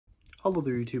Hello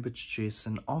there YouTube, it's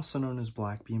Jason, also known as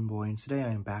BlackBeanBoi, and today I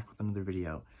am back with another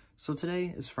video. So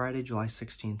today is Friday, July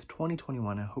 16th,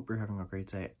 2021. I hope you're having a great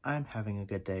day. I'm having a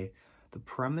good day. The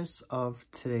premise of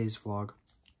today's vlog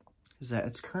is that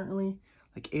it's currently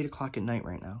like 8 o'clock at night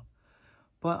right now.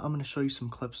 But I'm going to show you some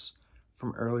clips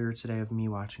from earlier today of me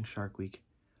watching Shark Week.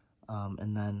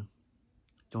 And then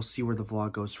you'll see where the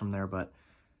vlog goes from there. But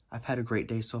I've had a great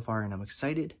day so far, and I'm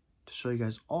excited to show you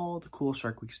guys all the cool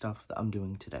Shark Week stuff that I'm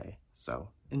doing today. So,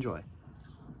 enjoy.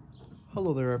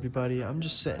 Hello there, everybody. I'm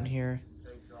just sitting here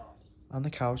on the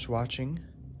couch watching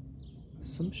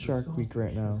some Shark Week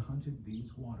right now. Hunted these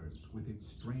waters with its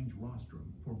strange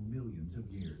rostrum for millions of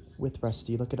years. With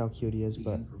Rusty. Look at how cute he is,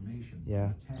 but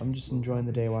yeah, I'm just enjoying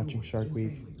the day watching Shark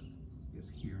Week.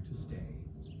 Is here to stay.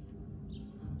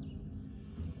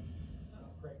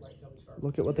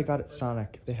 Look at what they got at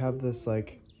Sonic. They have this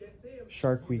like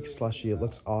Shark Week Slushy. It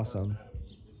looks awesome.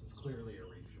 This is clearly a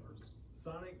reef shark.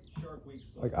 Sonic Shark Week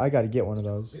Slushy. Like, I gotta get one of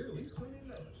those. Clearly. Tune in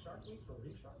to Shark Week for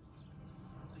reef sharks.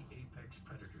 The apex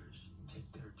predators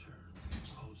take their turn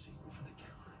posing for the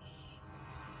cameras.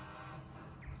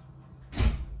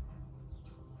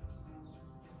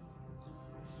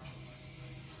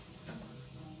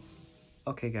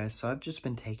 Okay guys, so I've just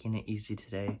been taking it easy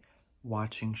today,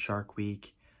 watching Shark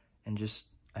Week, and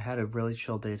I had a really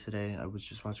chill day today. I was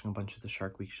just watching a bunch of the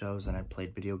Shark Week shows, and I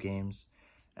played video games,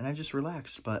 and I just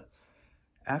relaxed. But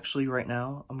actually right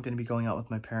now, I'm going to be going out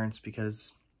with my parents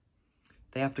because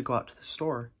they have to go out to the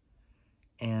store,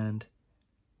 and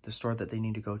the store that they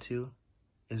need to go to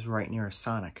is right near a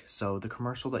Sonic. So the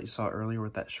commercial that you saw earlier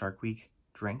with that Shark Week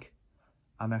drink,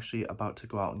 I'm actually about to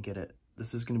go out and get it.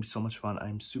 This is going to be so much fun.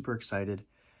 I'm super excited,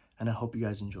 and I hope you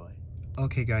guys enjoy.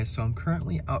 Okay guys, so I'm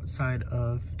currently outside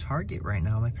of Target right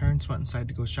now. My parents went inside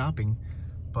to go shopping,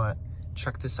 but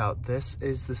check this out. This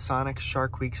is the Sonic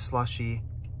Shark Week Slushy.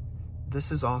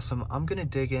 This is awesome. I'm gonna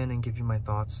dig in and give you my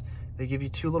thoughts. They give you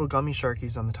two little gummy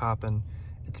sharkies on the top, and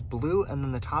it's blue, and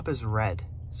then the top is red.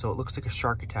 So it looks like a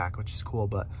shark attack, which is cool,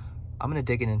 but I'm gonna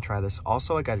dig in and try this.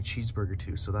 Also, I got a cheeseburger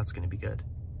too, so that's gonna be good.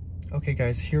 Okay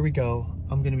guys, here we go.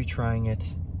 I'm gonna be trying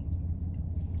it.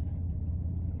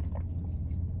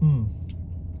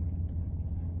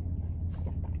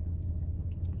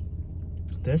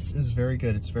 This is very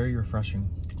good. It's very refreshing.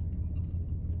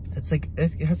 It's like,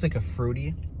 it has like a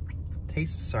fruity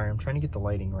taste. Sorry, I'm trying to get the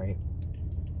lighting right.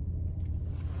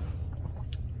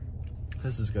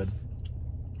 This is good.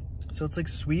 So it's like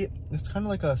sweet. It's kind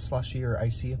of like a slushy or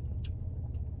icy.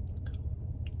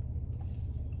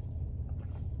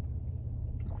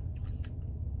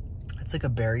 It's like a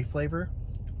berry flavor.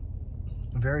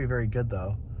 Very, very good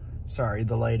though. Sorry,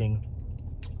 the lighting.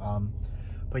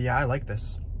 But yeah, I like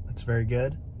this. It's very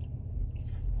good.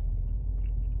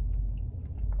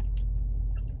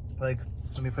 Like,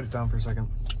 let me put it down for a second.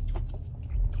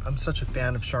 I'm such a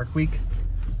fan of Shark Week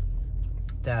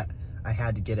that I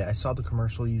had to get it. I saw the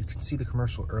commercial. You can see the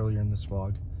commercial earlier in this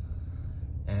vlog.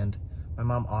 And my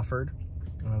mom offered,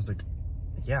 and I was like,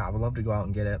 yeah, I would love to go out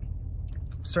and get it.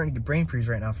 I'm starting to get brain freeze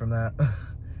right now from that.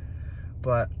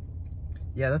 But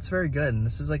yeah, that's very good. And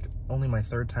this is like only my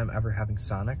third time ever having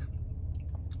Sonic.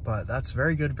 But that's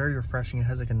very good, very refreshing. It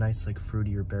has like a nice like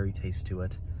fruity or berry taste to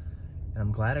it. And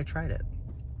I'm glad I tried it.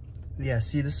 Yeah,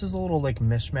 see, this is a little like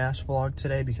mishmash vlog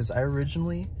today because I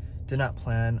originally did not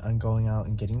plan on going out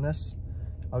and getting this.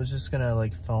 I was just gonna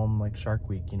like film like Shark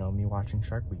Week, you know, me watching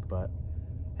Shark Week, but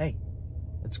hey,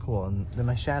 it's cool. And then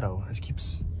my shadow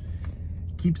keeps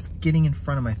getting in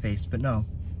front of my face, but no.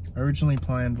 I originally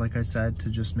planned, like I said, to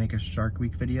just make a Shark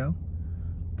Week video,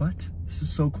 but this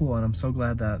is so cool, and I'm so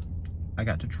glad that I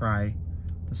got to try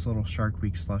this little Shark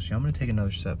Week Slushy. I'm gonna take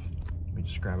another sip. Let me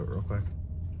just grab it real quick.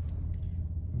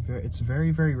 It's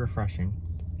very, very refreshing.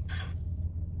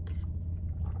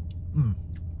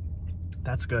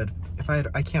 That's good.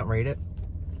 I can't rate it,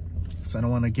 so I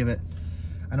don't want to give it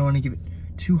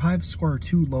too high of a score or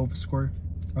too low of a score.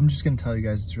 I'm just gonna tell you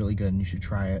guys it's really good and you should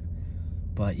try it.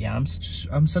 But yeah, I'm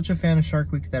such a fan of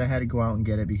Shark Week that I had to go out and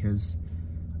get it because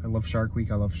I love Shark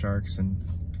Week. I love sharks, and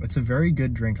it's a very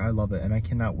good drink. I love it, and I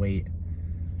cannot wait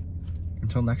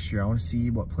until next year. I want to see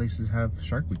what places have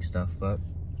Shark Week stuff, but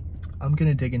I'm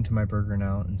gonna dig into my burger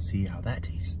now and see how that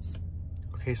tastes.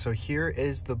 Okay, so here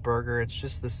is the burger. It's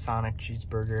just the Sonic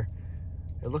cheeseburger.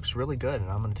 It looks really good,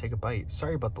 and I'm gonna take a bite.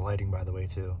 Sorry about the lighting, by the way,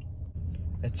 too.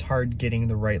 It's hard getting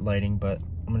the right lighting, but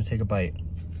I'm gonna take a bite.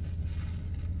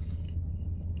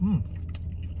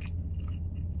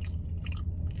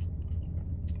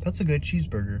 That's a good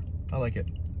cheeseburger. I like it.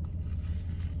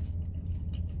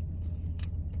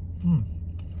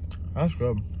 That's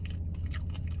good.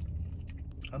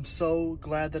 I'm so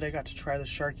glad that I got to try the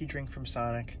Sharky drink from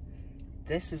Sonic.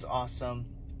 This is awesome.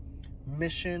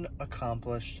 Mission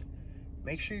accomplished.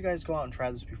 Make sure you guys go out and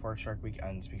try this before Shark Week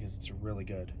ends because it's really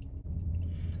good.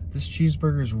 This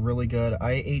cheeseburger is really good.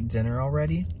 I ate dinner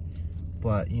already,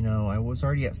 but you know, I was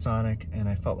already at Sonic and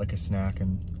I felt like a snack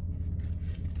and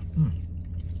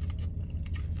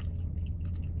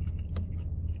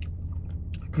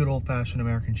a good old-fashioned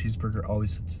American cheeseburger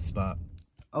always hits the spot.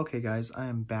 Okay guys, I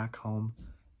am back home.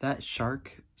 That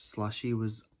shark slushy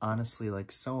was honestly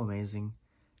like so amazing.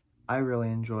 I really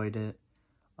enjoyed it.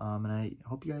 And I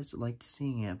hope you guys liked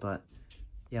seeing it, but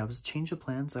yeah, it was a change of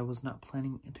plans. I was not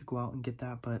planning to go out and get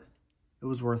that, but it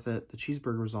was worth it. The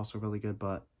cheeseburger was also really good,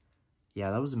 but yeah,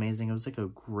 that was amazing. It was like a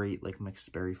great like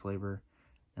mixed berry flavor,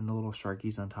 and the little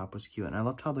sharkies on top was cute. And I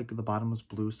loved how like the bottom was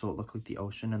blue, so it looked like the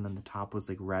ocean, and then the top was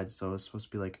like red, so it was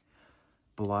supposed to be like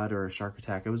blood or a shark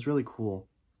attack. It was really cool.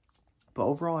 But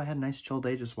overall, I had a nice chill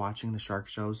day just watching the shark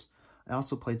shows. I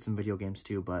also played some video games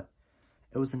too, but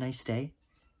it was a nice day.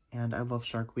 And I love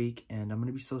Shark Week, and I'm going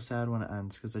to be so sad when it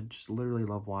ends because I just literally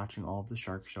love watching all of the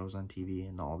shark shows on TV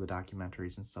and all the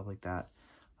documentaries and stuff like that.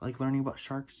 I like learning about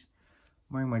sharks.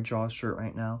 I'm wearing my Jaws shirt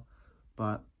right now.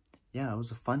 But yeah, it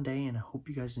was a fun day, and I hope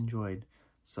you guys enjoyed.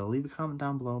 So leave a comment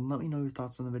down below and let me know your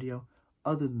thoughts on the video.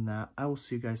 Other than that, I will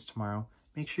see you guys tomorrow.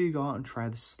 Make sure you go out and try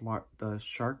the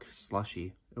shark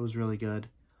slushy. It was really good.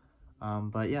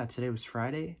 But yeah, today was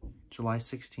Friday, July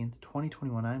 16th,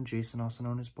 2021. I'm Jason, also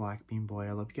known as BlackBeanBoi.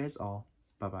 I love you guys all.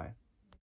 Bye-bye.